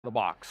the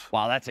box.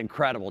 Wow, that's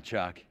incredible,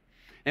 Chuck.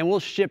 And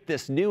we'll ship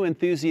this new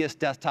enthusiast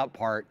desktop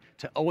part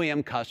to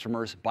OEM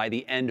customers by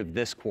the end of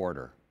this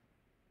quarter.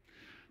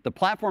 The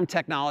platform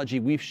technology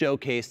we've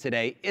showcased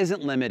today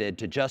isn't limited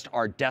to just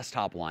our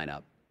desktop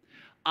lineup.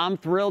 I'm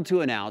thrilled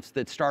to announce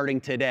that starting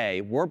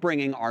today, we're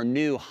bringing our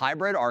new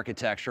hybrid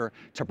architecture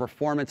to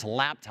performance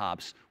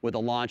laptops with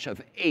the launch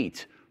of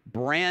 8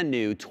 brand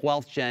new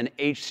 12th Gen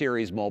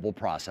H-series mobile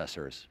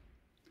processors.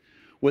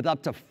 With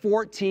up to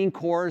 14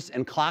 cores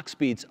and clock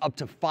speeds up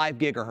to 5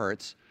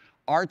 gigahertz,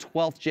 our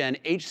 12th Gen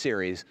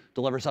H-series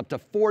delivers up to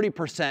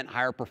 40%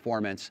 higher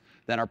performance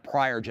than our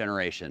prior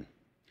generation.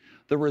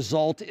 The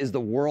result is the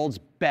world's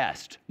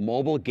best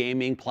mobile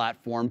gaming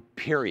platform,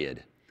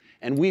 period.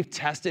 And we've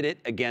tested it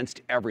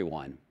against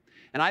everyone.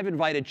 And I've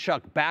invited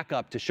Chuck back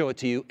up to show it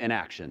to you in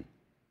action.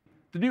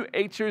 The new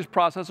H-series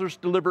processors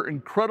deliver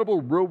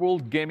incredible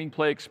real-world gaming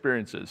play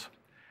experiences.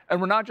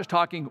 And we're not just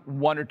talking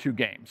 1 or 2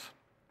 games.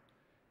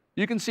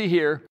 You can see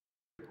here,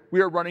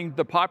 we are running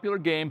the popular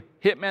game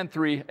Hitman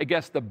 3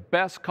 against the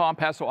best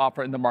compasso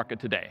offer in the market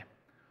today.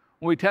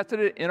 When we tested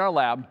it in our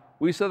lab,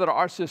 we saw that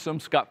our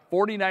systems got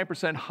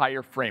 49%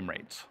 higher frame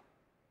rates.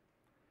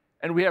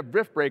 And we have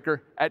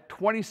Riftbreaker at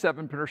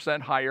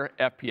 27% higher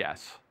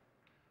FPS.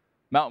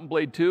 Mountain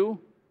Blade 2,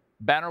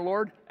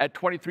 Bannerlord at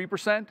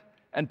 23%,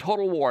 and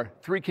Total War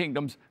 3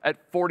 Kingdoms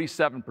at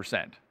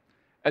 47%.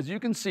 As you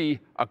can see,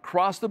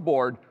 across the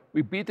board,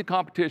 we beat the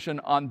competition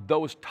on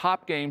those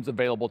top games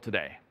available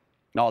today.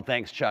 Oh,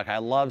 thanks, Chuck. I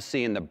love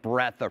seeing the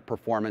breadth of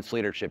performance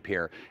leadership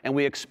here, and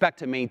we expect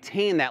to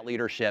maintain that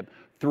leadership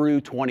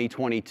through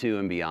 2022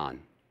 and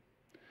beyond.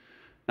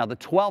 Now, the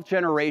 12th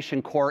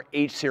generation Core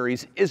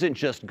H-series isn't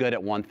just good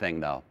at one thing,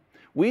 though.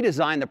 We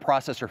designed the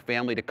processor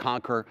family to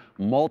conquer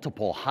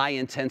multiple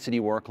high-intensity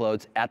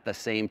workloads at the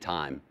same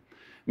time,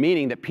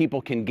 meaning that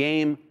people can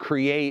game,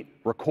 create,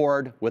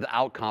 record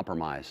without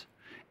compromise.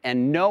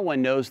 And no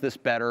one knows this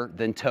better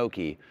than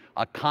Toki,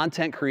 a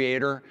content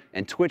creator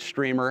and Twitch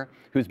streamer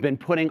who's been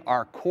putting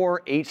our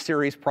Core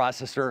H-series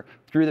processor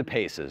through the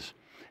paces.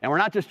 And we're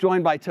not just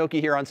joined by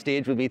Toki here on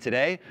stage with me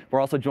today,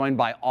 we're also joined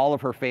by all of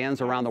her fans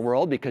around the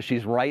world because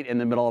she's right in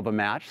the middle of a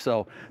match.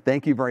 So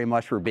thank you very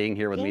much for being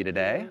here with me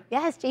today.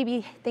 Yes,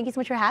 JB, thank you so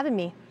much for having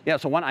me. Yeah,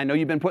 so I know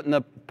you've been putting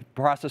the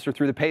processor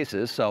through the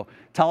paces, so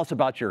tell us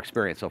about your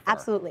experience so far.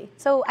 Absolutely.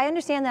 So I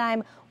understand that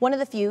I'm one of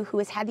the few who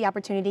has had the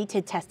opportunity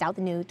to test out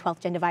the new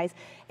 12th gen device,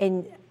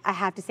 and I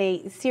have to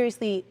say,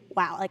 seriously,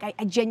 wow, like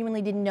I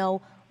genuinely didn't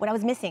know what I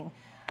was missing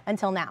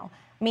until now.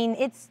 I mean,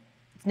 it's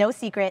no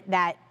secret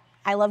that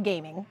I love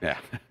gaming. Yeah.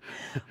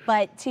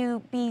 But to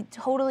be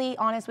totally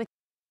honest with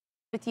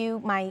you,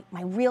 my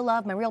real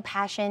love, my real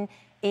passion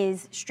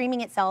is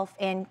streaming itself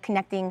and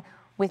connecting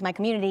with my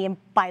community. And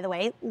by the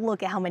way,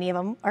 look at how many of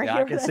them are here. Yeah,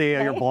 I can see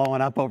you're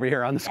blowing up over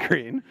here on the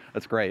screen.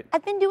 That's great.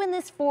 I've been doing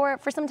this for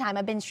some time.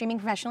 I've been streaming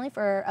professionally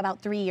for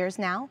about 3 years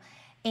now.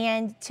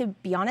 And to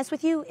be honest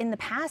with you, in the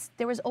past,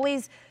 there was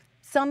always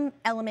some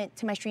element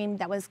to my stream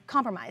that was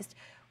compromised,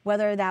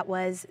 whether that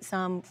was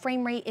some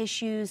frame rate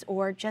issues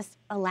or just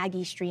a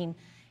laggy stream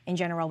in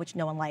general, which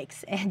no one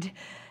likes. And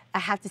I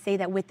have to say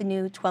that with the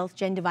new 12th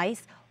gen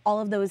device, all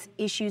of those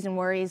issues and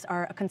worries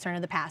are a concern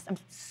of the past. I'm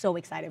so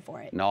excited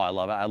for it. No, I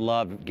love it. I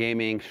love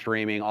gaming,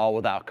 streaming, all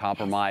without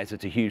compromise. Yes.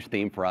 It's a huge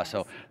theme for us.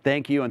 So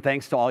thank you, and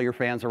thanks to all your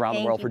fans around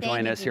the world for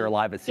joining us here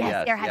live at CES.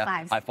 Yes, there are high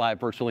fives. High five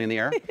virtually in the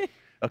air.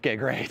 Okay,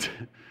 great.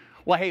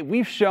 Well, hey,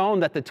 we've shown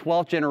that the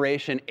 12th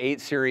generation 8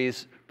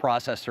 series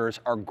processors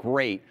are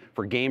great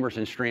for gamers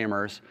and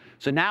streamers.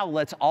 So now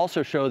let's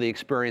also show the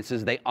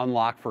experiences they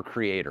unlock for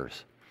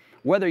creators.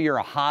 Whether you're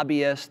a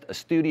hobbyist, a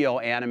studio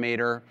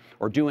animator,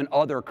 or doing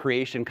other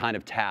creation kind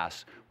of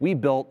tasks, we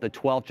built the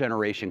 12th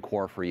generation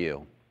core for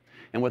you.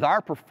 And with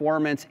our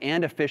performance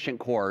and efficient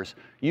cores,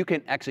 you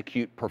can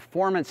execute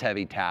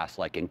performance-heavy tasks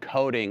like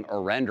encoding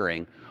or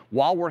rendering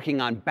while working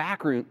on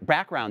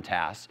background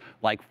tasks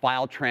like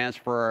file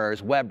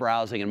transfers, web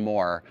browsing, and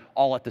more,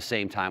 all at the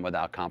same time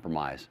without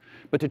compromise.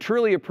 But to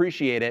truly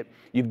appreciate it,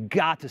 you've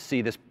got to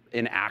see this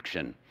in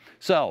action.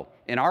 So,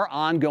 in our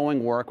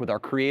ongoing work with our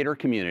creator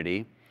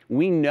community,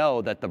 we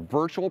know that the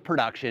virtual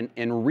production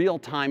in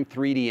real-time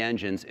 3D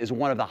engines is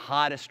one of the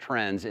hottest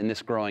trends in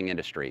this growing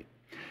industry.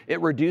 It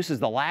reduces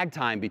the lag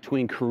time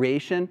between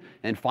creation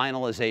and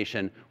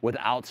finalization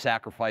without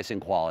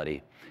sacrificing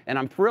quality. And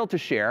I'm thrilled to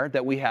share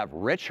that we have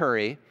Rich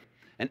Hurry,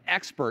 an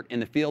expert in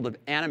the field of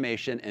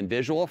animation and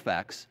visual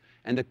effects,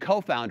 and the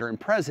co-founder and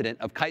president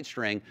of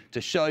KiteString,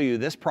 to show you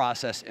this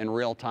process in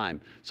real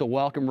time. So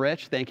welcome,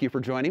 Rich. Thank you for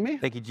joining me.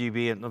 Thank you,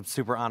 GB, and I'm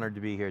super honored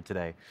to be here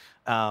today.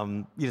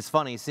 It's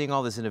funny, seeing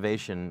all this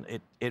innovation,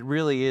 it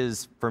really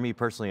is, for me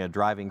personally, a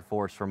driving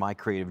force for my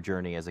creative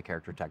journey as a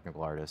character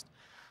technical artist.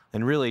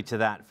 And really, to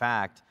that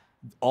fact,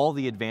 all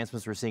the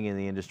advancements we're seeing in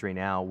the industry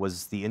now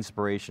was the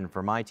inspiration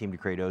for my team to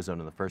create Ozone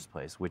in the first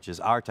place, which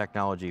is our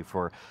technology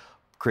for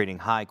creating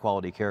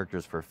high-quality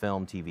characters for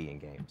film, TV,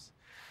 and games.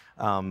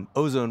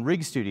 Ozone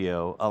Rig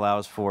Studio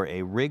allows for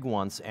a rig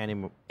once,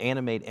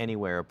 animate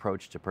anywhere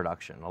approach to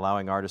production,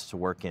 allowing artists to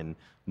work in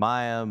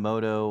Maya,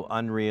 Modo,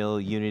 Unreal,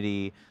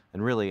 Unity,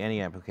 and really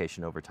any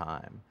application over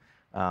time.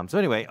 So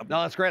anyway.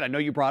 No, that's great. I know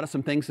you brought us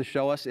some things to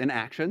show us in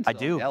action. So,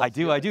 I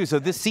do. So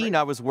this scene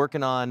I was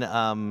working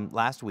on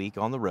last week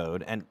on the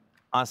road, and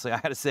honestly, I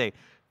got to say,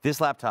 this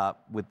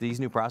laptop with these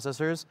new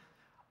processors,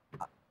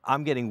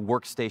 I'm getting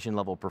workstation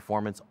level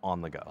performance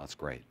on the go. That's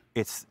great.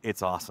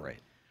 It's awesome. Great.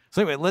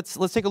 So anyway,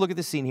 let's take a look at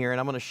this scene here, and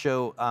I'm going to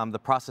show the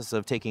process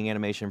of taking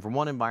animation from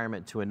one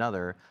environment to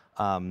another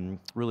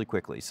really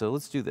quickly. So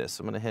let's do this.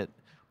 I'm going to hit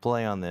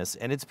play on this,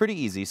 and it's pretty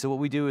easy. So what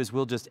we do is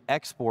we'll just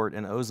export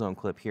an Ozone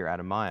clip here out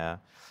of Maya,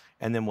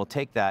 and then we'll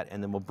take that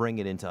and then we'll bring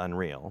it into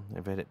Unreal.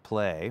 If I hit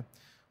play,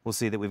 we'll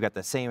see that we've got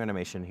the same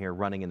animation here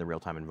running in the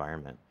real-time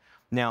environment.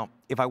 Now,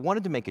 if I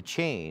wanted to make a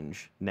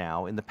change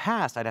now, in the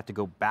past, I'd have to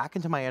go back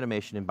into my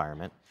animation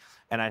environment,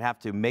 and I'd have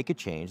to make a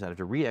change. I'd have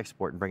to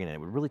re-export and bring it in. It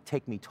would really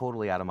take me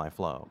totally out of my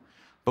flow.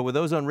 But with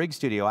Ozone Rig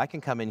Studio, I can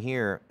come in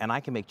here and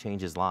I can make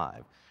changes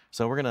live.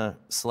 So we're going to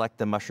select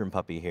the mushroom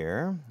puppy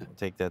here.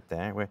 Take that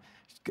there.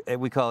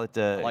 We call it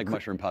I like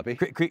mushroom puppy.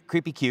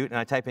 Creepy cute, and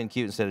I type in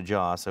cute instead of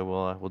jaw,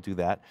 so we'll do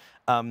that.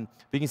 But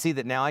you can see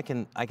that now I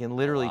can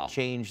literally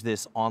change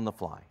this on the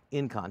fly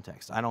in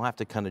context. I don't have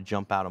to kind of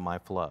jump out of my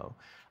flow.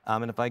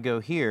 And if I go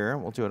here,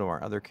 we'll do it to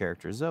our other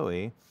character,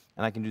 Zoe,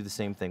 and I can do the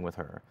same thing with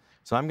her.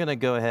 So I'm going to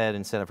go ahead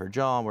and set up her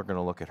jaw, and we're going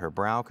to look at her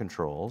brow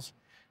controls.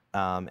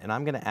 And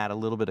I'm going to add a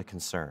little bit of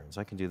concern. So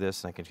I can do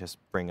this, and I can just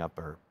bring up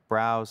her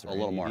brows. A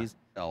little more.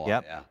 Oh,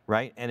 yep, yeah.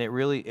 Right? And it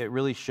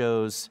really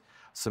shows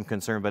some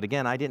concern. But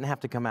again, I didn't have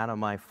to come out of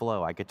my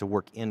flow. I get to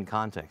work in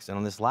context. And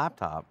on this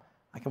laptop,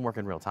 I can work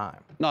in real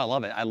time. No, I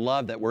love it. I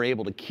love that we're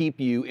able to keep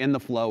you in the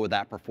flow with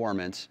that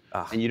performance,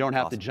 and you don't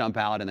have to jump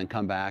out and then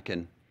come back.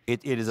 And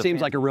it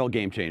seems like a real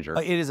game changer.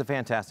 It is a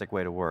fantastic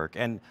way to work.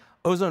 And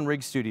Ozone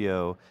Rig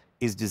Studio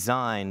is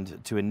designed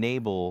to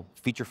enable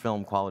feature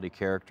film quality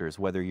characters,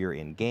 whether you're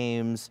in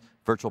games,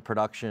 virtual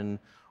production,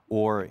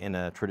 or in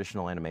a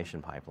traditional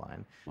animation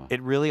pipeline. Wow. It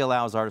really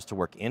allows artists to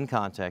work in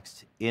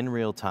context, in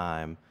real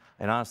time,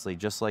 and honestly,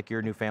 just like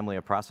your new family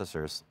of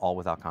processors, all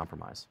without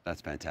compromise.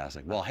 That's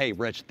fantastic. Well, hey,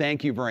 Rich,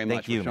 thank you very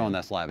much for showing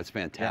us live. It's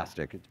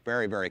fantastic. Yeah. It's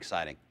very, very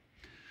exciting.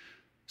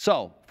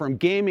 So, from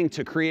gaming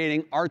to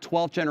creating, our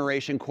 12th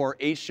generation Core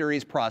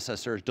H-Series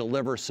processors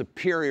deliver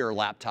superior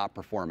laptop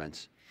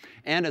performance.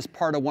 And as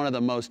part of one of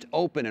the most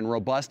open and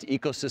robust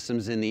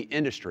ecosystems in the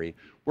industry,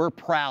 we're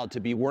proud to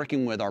be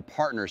working with our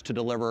partners to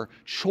deliver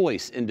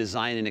choice in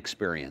design and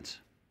experience.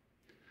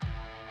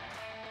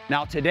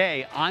 Now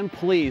today, I'm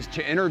pleased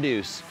to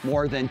introduce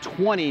more than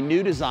 20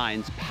 new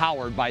designs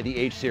powered by the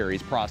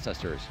H-Series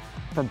processors,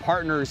 from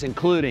partners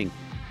including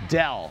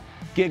Dell,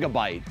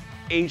 Gigabyte,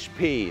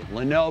 HP,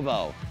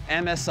 Lenovo,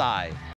 MSI,